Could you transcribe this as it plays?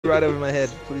right over my head.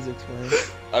 Please explain.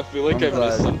 I feel like I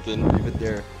missed something. Leave it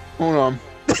there. Hold on.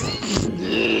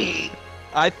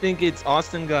 I think it's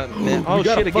Austin got. Oh Oh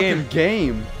got shit! a fucking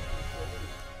game.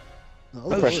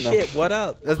 Oh shit! What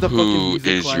up? That's the fucking Who music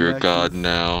is your climax. god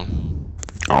now?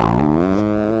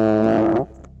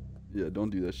 Yeah,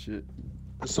 don't do that shit.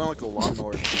 It sounds like a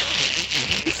lawnmower.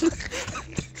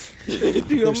 Dude, I'm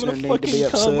There's gonna no need to fucking be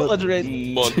come upset.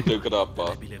 already. Monte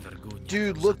Grappa.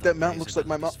 Dude, look, that mountain looks like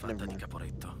my mountain. Never mind.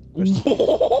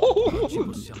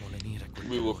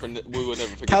 We will never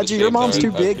forget. Kaji, your mom's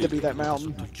too big to be. be that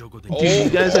mountain. Dude, you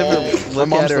guys ever look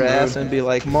mom's at her from ass Rhode. and be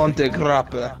like Monte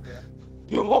Grappa?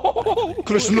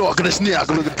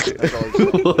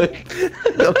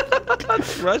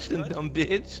 That's Russian, dumb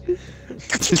bitch.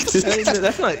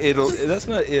 That's not Italy. That's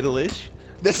not Italish.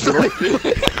 That's not.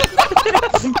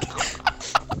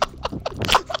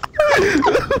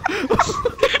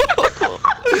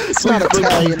 It's not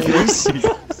Italian, it is.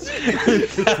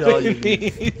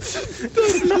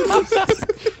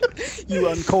 You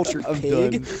uncultured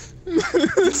pig.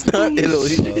 It's not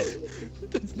Italy.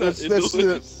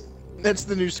 That's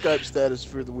the new Skype status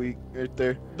for the week, right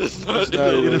there. That's not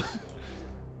Italy.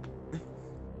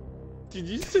 Did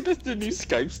you say that's the new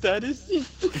Skype status?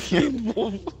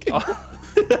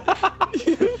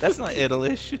 That's not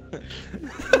Italish.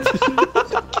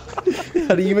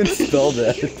 How do you even spell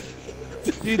that?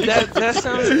 Dude, that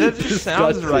just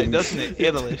sounds right, doesn't it?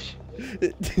 Italish.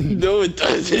 No, it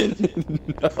doesn't.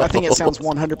 I think it sounds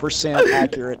 100%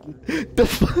 accurate. The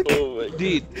fuck? Oh my.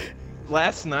 Dude,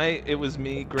 last night it was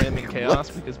me, Grim, and Chaos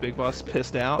because Big Boss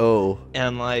pissed out. Oh.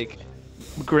 And like,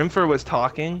 Grimfer was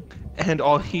talking, and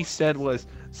all he said was,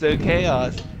 "So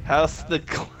Chaos, how's the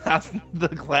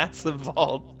glass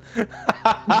evolved?"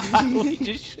 We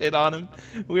just shit on him.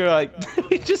 We were like,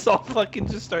 we just all fucking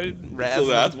just started razzing. So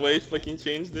that's why he fucking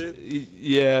changed it?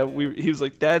 Yeah, he was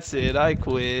like, "That's it, I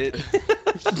quit."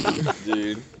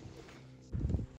 Dude.